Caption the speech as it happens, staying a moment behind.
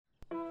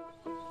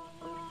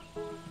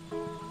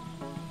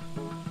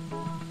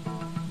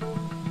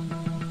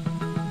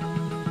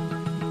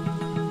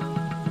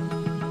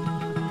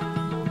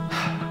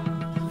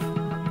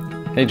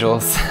Hey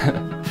Jules.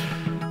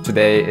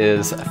 Today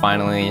is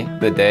finally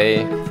the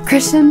day.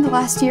 Christian, the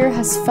last year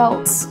has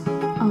felt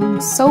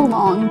so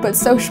long, but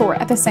so short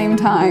at the same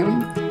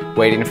time.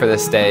 Waiting for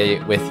this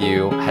day with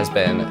you has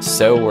been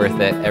so worth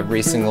it,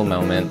 every single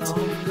moment.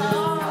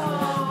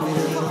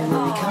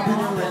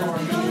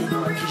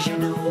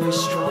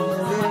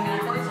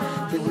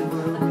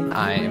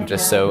 I am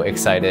just so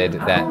excited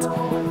that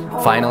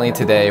finally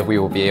today we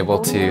will be able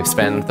to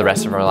spend the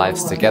rest of our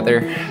lives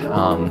together,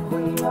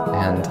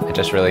 and I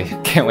just really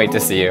can't wait to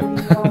see you.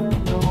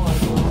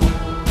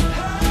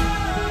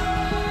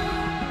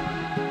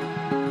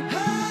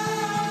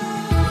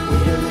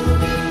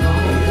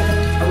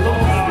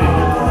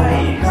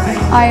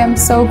 I am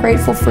so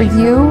grateful for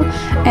you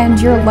and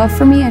your love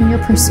for me and your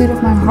pursuit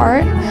of my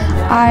heart.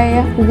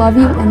 I love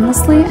you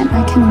endlessly and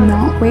I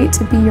cannot wait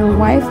to be your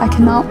wife. I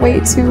cannot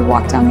wait to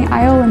walk down the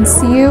aisle and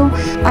see you.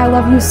 I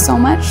love you so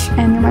much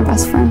and you're my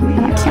best friend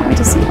and I can't wait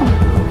to see you.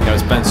 You know,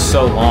 it's been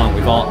so long.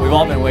 We've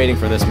all been waiting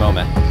for this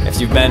moment.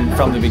 If you've been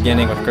from the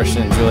beginning with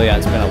Christian and Julia,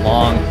 it's been a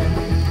long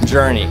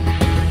journey.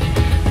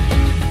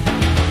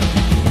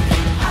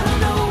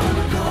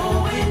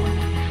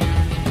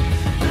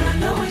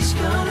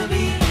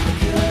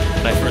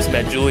 When I first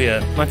met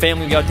Julia, my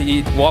family got to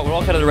eat, we walk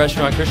out of the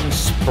restaurant, Christian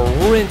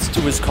sprints to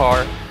his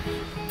car,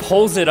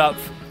 pulls it up,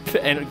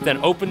 and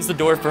then opens the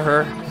door for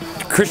her.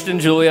 Christian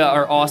and Julia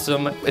are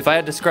awesome. If I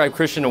had to describe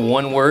Christian in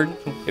one word,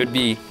 it would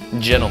be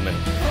gentleman.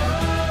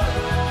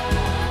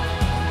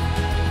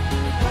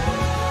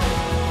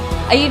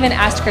 I even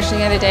asked Christian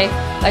the other day,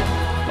 like,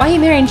 why are you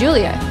marrying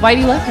Julia? Why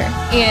do you love her?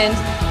 And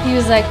he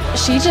was like,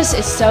 she just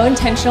is so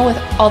intentional with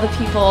all the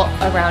people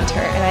around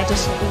her, and I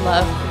just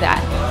love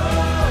that.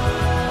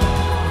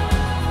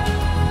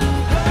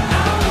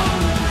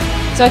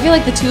 So I feel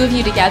like the two of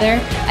you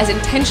together, as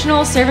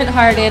intentional,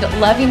 servant-hearted,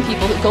 loving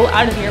people who go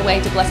out of your way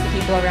to bless the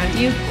people around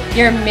you,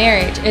 your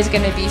marriage is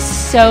going to be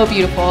so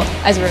beautiful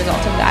as a result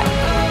of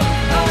that.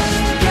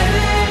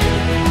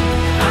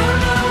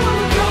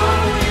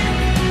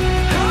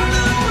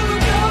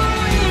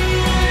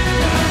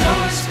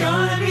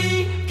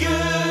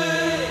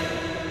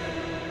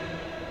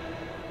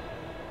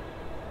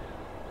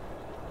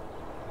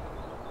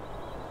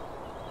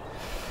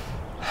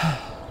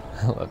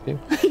 I love you.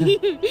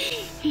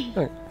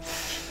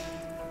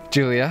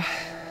 Julia,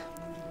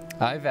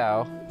 I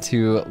vow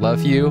to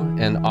love you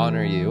and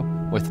honor you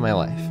with my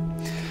life.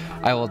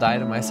 I will die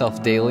to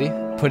myself daily,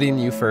 putting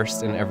you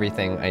first in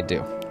everything I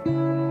do.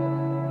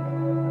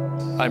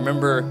 I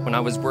remember when I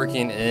was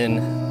working in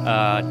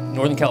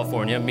Northern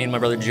California, me and my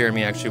brother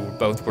Jeremy actually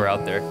both were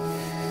out there.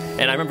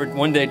 And I remember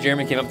one day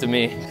Jeremy came up to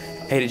me,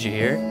 hey, did you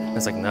hear? I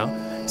was like, no.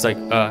 He's like,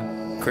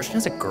 Christian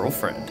has a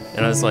girlfriend.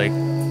 And I was like,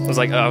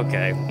 oh,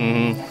 okay.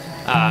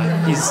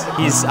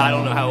 He's, I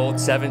don't know how old,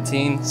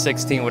 17,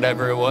 16,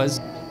 whatever it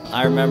was.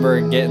 I remember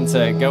getting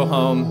to go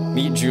home,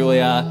 meet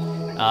Julia.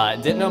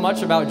 Didn't know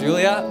much about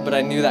Julia, but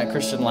I knew that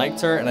Christian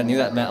liked her, and I knew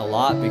that meant a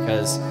lot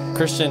because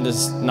Christian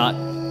does not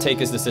take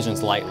his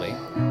decisions lightly.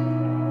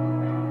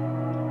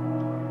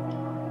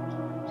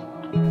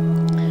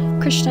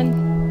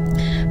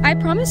 Christian, I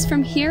promise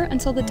from here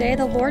until the day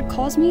the Lord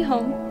calls me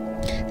home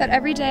that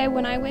every day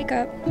when I wake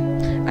up,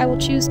 I will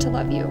choose to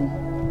love you.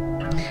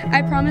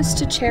 I promise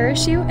to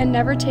cherish you and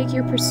never take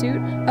your pursuit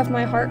of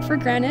my heart for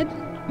granted.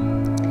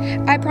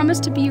 I promise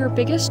to be your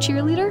biggest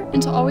cheerleader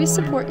and to always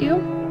support you.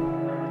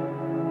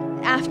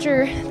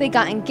 After they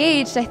got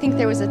engaged, I think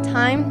there was a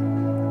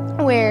time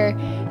where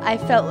I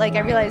felt like I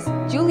realized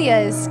Julia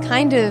is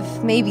kind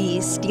of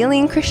maybe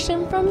stealing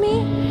Christian from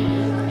me.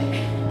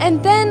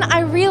 And then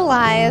I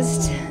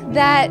realized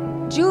that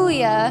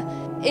Julia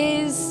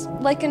is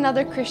like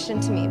another Christian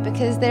to me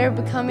because they're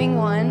becoming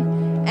one.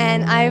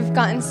 And I've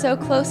gotten so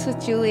close with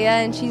Julia,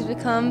 and she's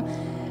become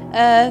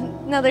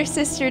another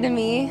sister to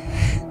me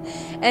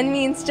and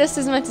means just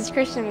as much as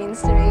Christian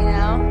means to me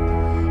now.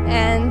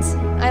 And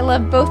I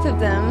love both of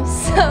them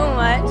so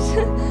much.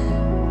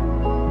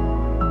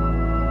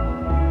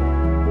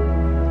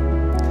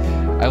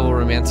 I will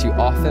romance you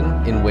often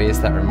in ways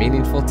that are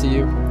meaningful to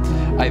you.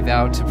 I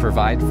vow to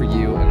provide for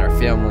you and our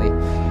family.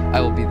 I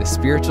will be the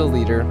spiritual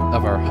leader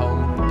of our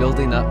home,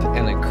 building up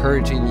and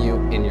encouraging you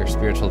in your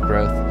spiritual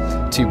growth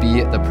to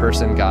be the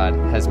person God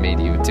has made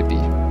you to be.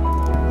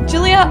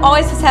 Julia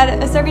always has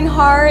had a serving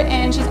heart,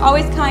 and she's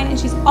always kind, and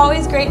she's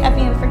always great at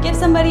being able to forgive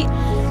somebody.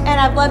 And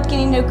I've loved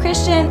getting to know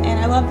Christian, and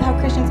I love how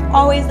Christian's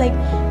always like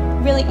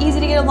really easy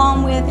to get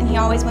along with, and he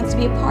always wants to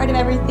be a part of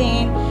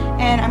everything.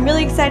 And I'm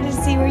really excited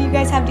to see where you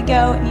guys have to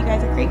go, and you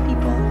guys are great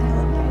people, and I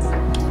love you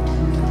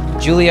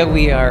guys. Julia,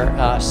 we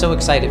are so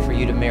excited for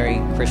you to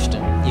marry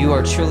Christian. You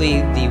are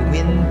truly the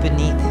wind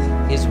beneath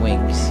his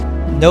wings.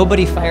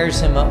 Nobody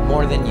fires him up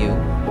more than you.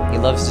 He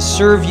loves to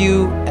serve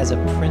you as a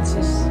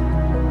princess,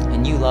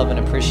 and you love and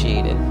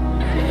appreciate it.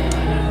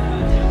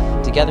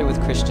 Together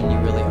with Christian, you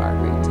really are a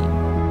great team.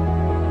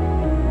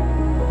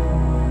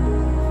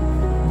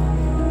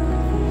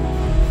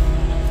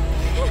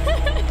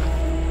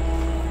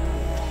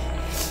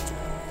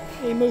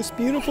 Hey, most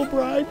beautiful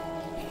bride.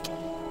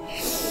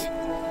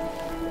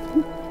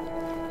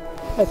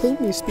 I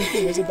think me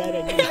speaking was a bad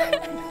idea.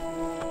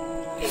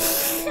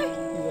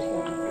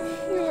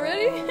 You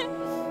ready?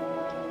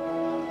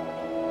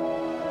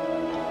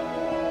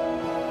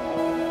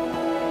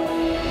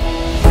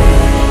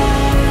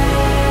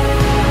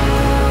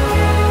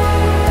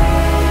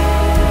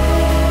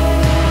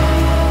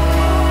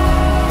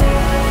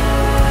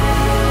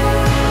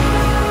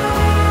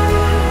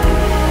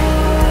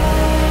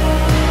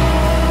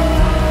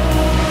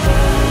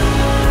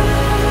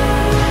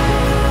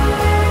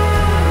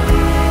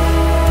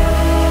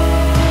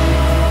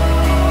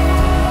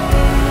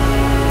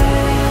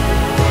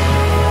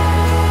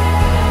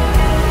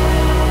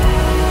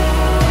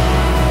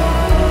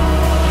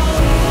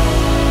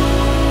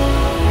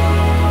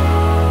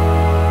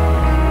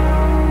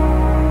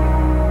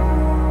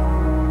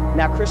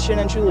 Now, Christian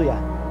and Julia,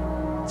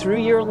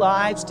 through your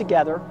lives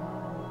together,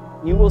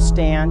 you will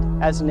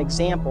stand as an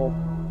example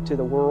to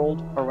the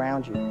world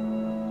around you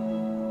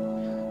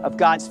of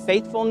God's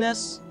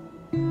faithfulness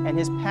and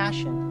His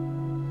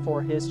passion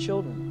for His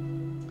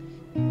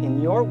children.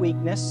 In your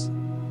weakness,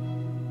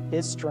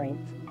 His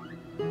strength.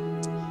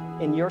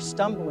 In your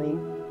stumbling,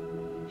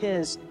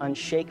 His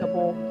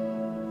unshakable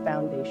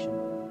foundation.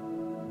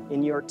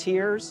 In your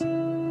tears,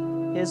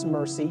 His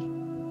mercy.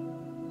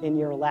 In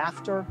your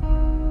laughter,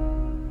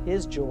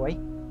 His joy,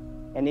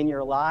 and in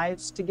your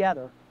lives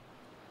together,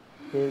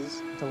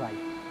 His delight.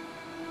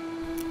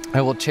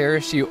 I will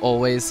cherish you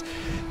always,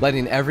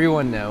 letting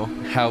everyone know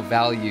how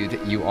valued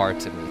you are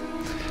to me.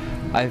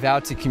 I vow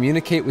to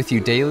communicate with you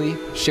daily,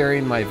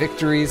 sharing my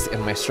victories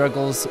and my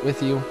struggles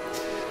with you.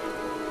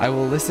 I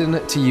will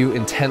listen to you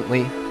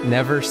intently,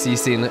 never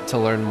ceasing to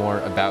learn more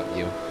about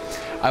you.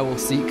 I will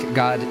seek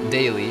God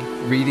daily,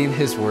 reading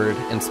His Word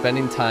and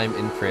spending time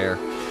in prayer,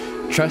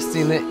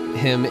 trusting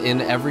Him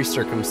in every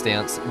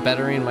circumstance,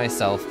 bettering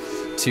myself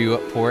to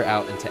pour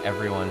out into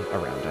everyone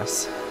around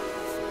us.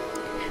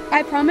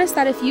 I promise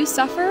that if you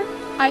suffer,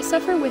 I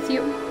suffer with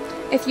you.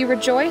 If you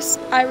rejoice,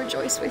 I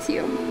rejoice with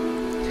you.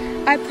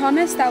 I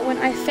promise that when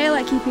I fail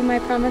at keeping my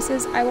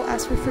promises, I will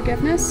ask for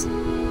forgiveness.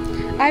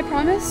 I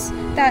promise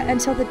that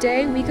until the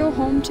day we go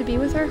home to be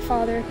with our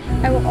Father,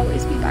 I will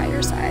always be by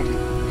your side.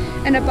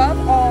 And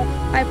above all,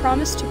 I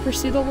promise to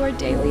pursue the Lord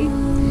daily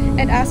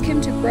and ask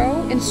Him to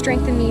grow and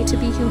strengthen me to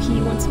be who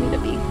He wants me to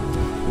be.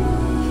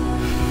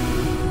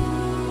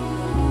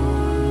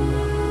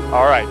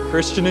 All right,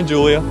 Christian and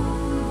Julia,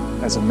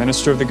 as a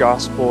minister of the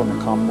gospel in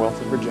the Commonwealth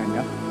of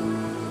Virginia,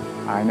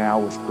 I now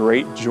with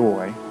great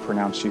joy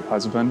pronounce you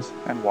husband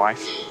and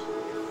wife.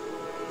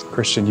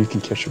 Christian, you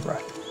can kiss your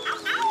bride.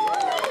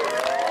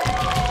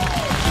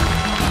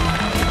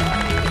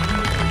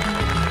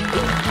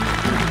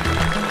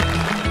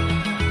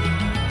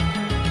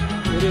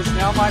 It is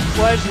now my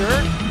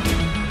pleasure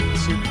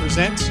to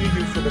present to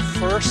you for the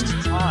first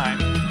time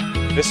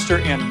Mr.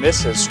 and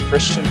Mrs.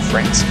 Christian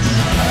Francis.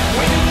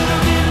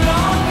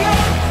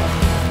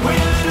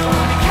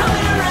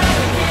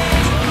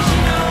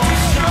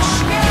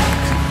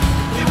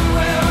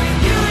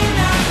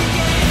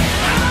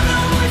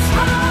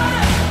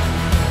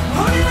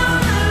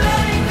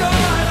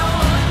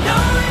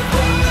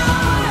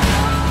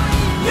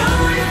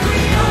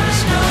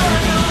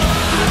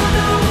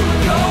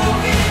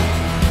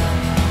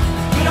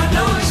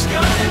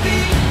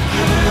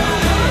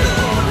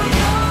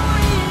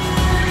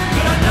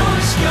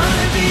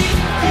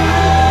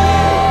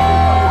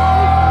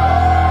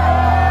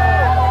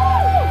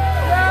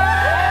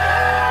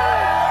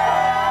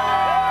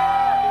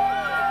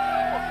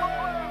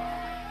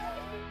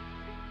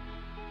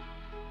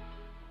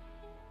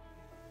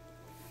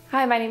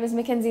 Hi, my name is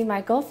Mckenzie and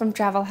I from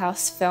Travel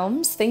House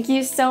Films. Thank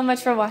you so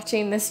much for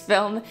watching this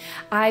film.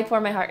 I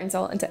pour my heart and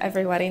soul into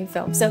every wedding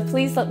film, so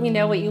please let me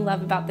know what you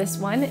love about this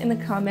one in the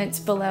comments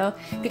below,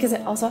 because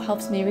it also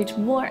helps me reach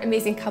more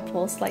amazing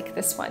couples like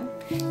this one.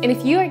 And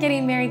if you are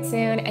getting married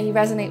soon and you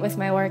resonate with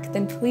my work,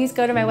 then please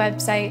go to my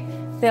website,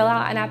 fill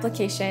out an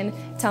application,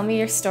 tell me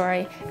your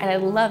story, and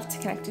I'd love to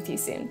connect with you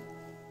soon.